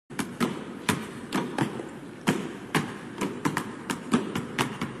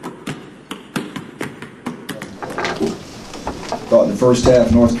thought the first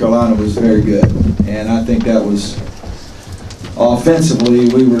half North Carolina was very good, and I think that was offensively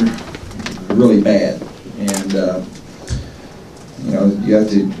we were really bad, and you know, you have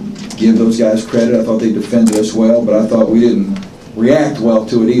to give those guys credit. I thought they defended us well, but I thought we didn't react well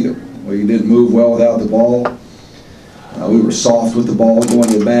to it either. We didn't move well without the ball. We were soft with the ball going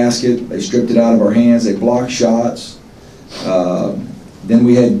to the basket. They stripped it out of our hands. They blocked shots. Then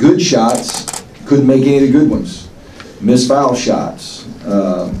we had good shots, couldn't make any of the good ones. Missed foul shots.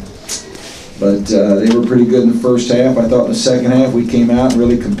 But they were pretty good in the first half. I thought in the second half we came out and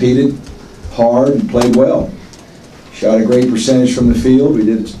really competed hard and played well. Shot a great percentage from the field. We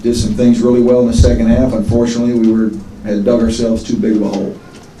did some things really well in the second half. Unfortunately, we had dug ourselves too big of a hole.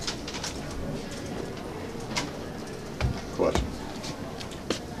 Question.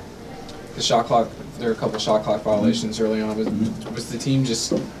 The shot clock. There were a couple shot clock violations early on. Was the team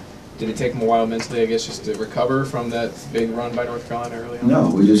just? Did it take them a while mentally, I guess, just to recover from that big run by North Carolina early on?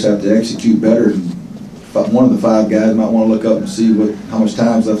 No, we just have to execute better. And one of the five guys might want to look up and see how much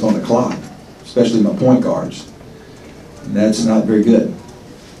time's left on the clock, especially my point guards. And that's not very good.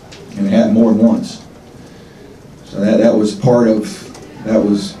 And it happened more than once. So that was part of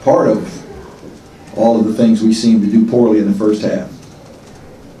all of the things we seemed to do poorly in the first half.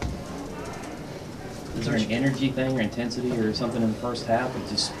 Is there an energy thing or intensity or something in the first half? Or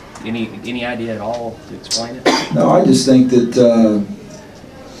just any idea at all to explain it? No, I just think that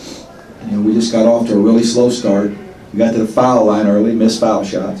you know, we just got off to a really slow start. We got to the foul line early, missed foul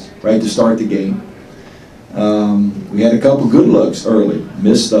shots right to start the game. We had a couple good looks early,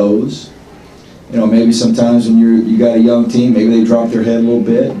 missed those. You know, maybe sometimes when you got a young team, maybe they drop their head a little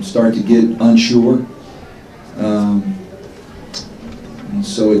bit and start to get unsure. And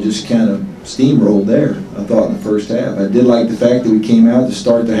so it just kind of steamrolled there, I thought, in the first half. I did like the fact that we came out to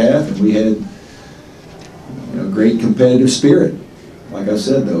start the half and we had, you know, great competitive spirit. Like I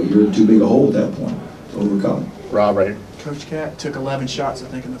said, though, you're in too big a hole at that point to overcome. Rob, right here. Coach Cat took 11 shots, I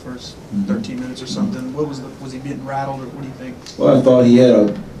think, in the first 13 minutes or something. What was he getting rattled, or what do you think? Well, I thought he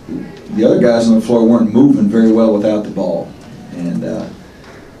had the other guys on the floor weren't moving very well without the ball, and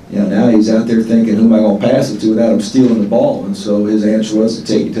you know, now he's out there thinking, who am I going to pass it to without him stealing the ball? And so his answer was to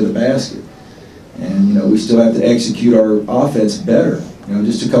take it to the basket. And you know, we still have to execute our offense better. You know,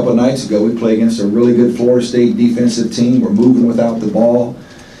 just a couple of nights ago, we played against a really good Florida State defensive team. We're moving without the ball.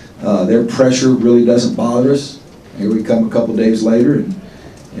 Their pressure really doesn't bother us. Here we come a couple days later,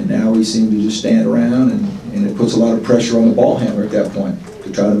 and now we seem to just stand around, and it puts a lot of pressure on the ball handler at that point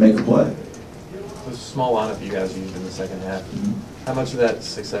to try to make a play. The small lineup you guys used in the second half, how much of that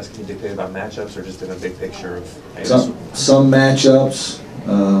success can you dictate about matchups, or just in a big picture of some matchups,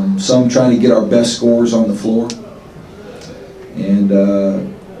 some trying to get our best scorers on the floor, and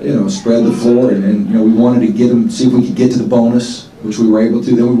you know, spread the floor, and you know, we wanted to get them, see if we could get to the bonus, which we were able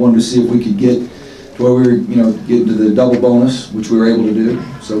to. Then we wanted to see if we could get to where we were, you know, get to the double bonus, which we were able to do.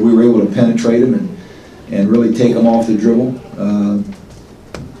 So we were able to penetrate them and really take them off the dribble.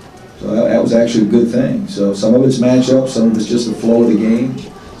 So that was actually a good thing. So some of it's matchup, some of it's just the flow of the game.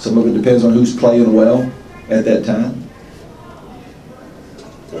 Some of it depends on who's playing well at that time.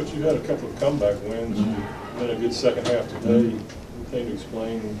 Coach, you had a couple of comeback wins. Then a good second half today. Anything to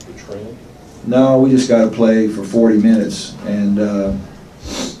explain the trend? No, we just got to play for 40 minutes, and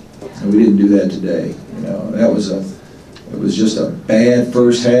we didn't do that today. You know, it was just a bad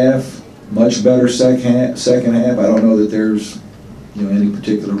first half, much better second half. I don't know that there's, you know, any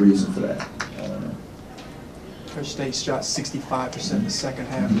particular reason for that. I don't know. Coach State shot 65% in the second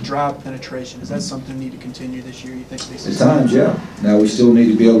half. The drive penetration, is that something we need to continue this year? You think at times, yeah. Now we still need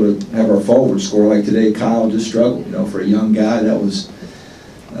to be able to have our forward score. Like today, Kyle just struggled. You know, for a young guy, that was.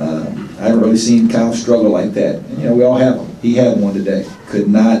 I haven't really seen Kyle struggle like that. And, you know, we all have them. He had one today. Could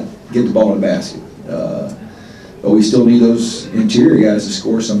not get the ball in the basket. But we still need those interior guys to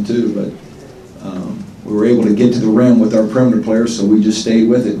score some too. But we were able to get to the rim with our perimeter players, so we just stayed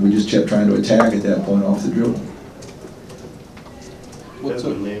with it. We just kept trying to attack at that point off the dribble.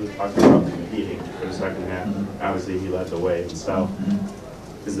 Desmond May was talking about competing for the second half. Obviously, he led the way himself.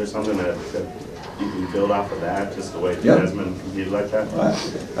 Is there something that you can build off of that, just the way Desmond competed like that?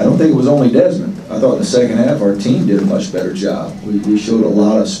 I don't think it was only Desmond. I thought in the second half our team did a much better job. We showed a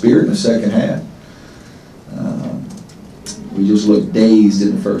lot of spirit in the second half. We just looked dazed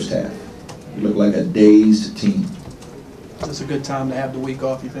in the first half. We looked like a dazed team. It's a good time to have the week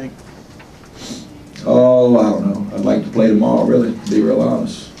off, you think? Oh, I don't know. I'd like to play tomorrow, really, to be real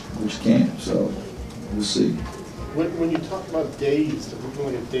honest. Which you can't, so we'll see. When you talk about dazed, looking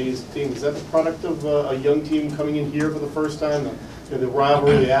like a dazed team, is that the product of a young team coming in here for the first time? The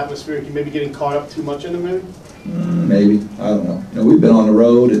rivalry, the atmosphere, you maybe getting caught up too much in it, maybe? Maybe, I don't know. You know, we've been on the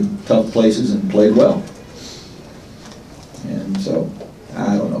road in tough places and played well. And so,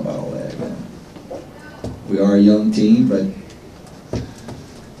 I don't know about all that. You know. We are a young team, but,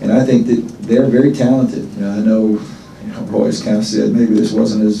 and I think that they're very talented. You know, I know, Royce kind of said maybe this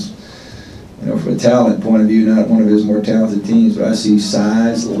wasn't as, you know, from a talent point of view, not one of his more talented teams, but I see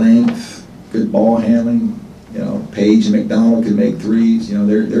size, length, good ball handling. You know, Page and McDonald can make threes. You know,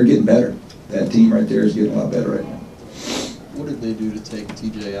 they're getting better. That team right there is getting a lot better right now. What did they do to take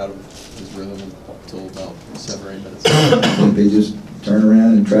TJ out of his rhythm until about 7 or 8 minutes? I think they just turned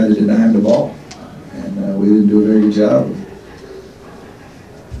around and tried to deny him the ball. And we didn't do a very good job of,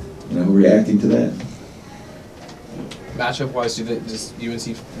 you know, reacting to that. Matchup-wise, does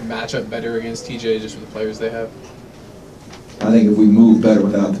UNC match up better against TJ just with the players they have? I think if we move better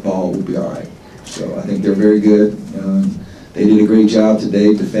without the ball, we'll be all right. So I think they're very good. They did a great job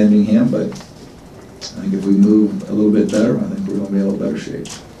today defending him, but I think if we move a little bit better, I think we're going to be in a little better shape.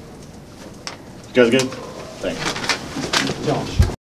 You guys good? Thanks. Josh.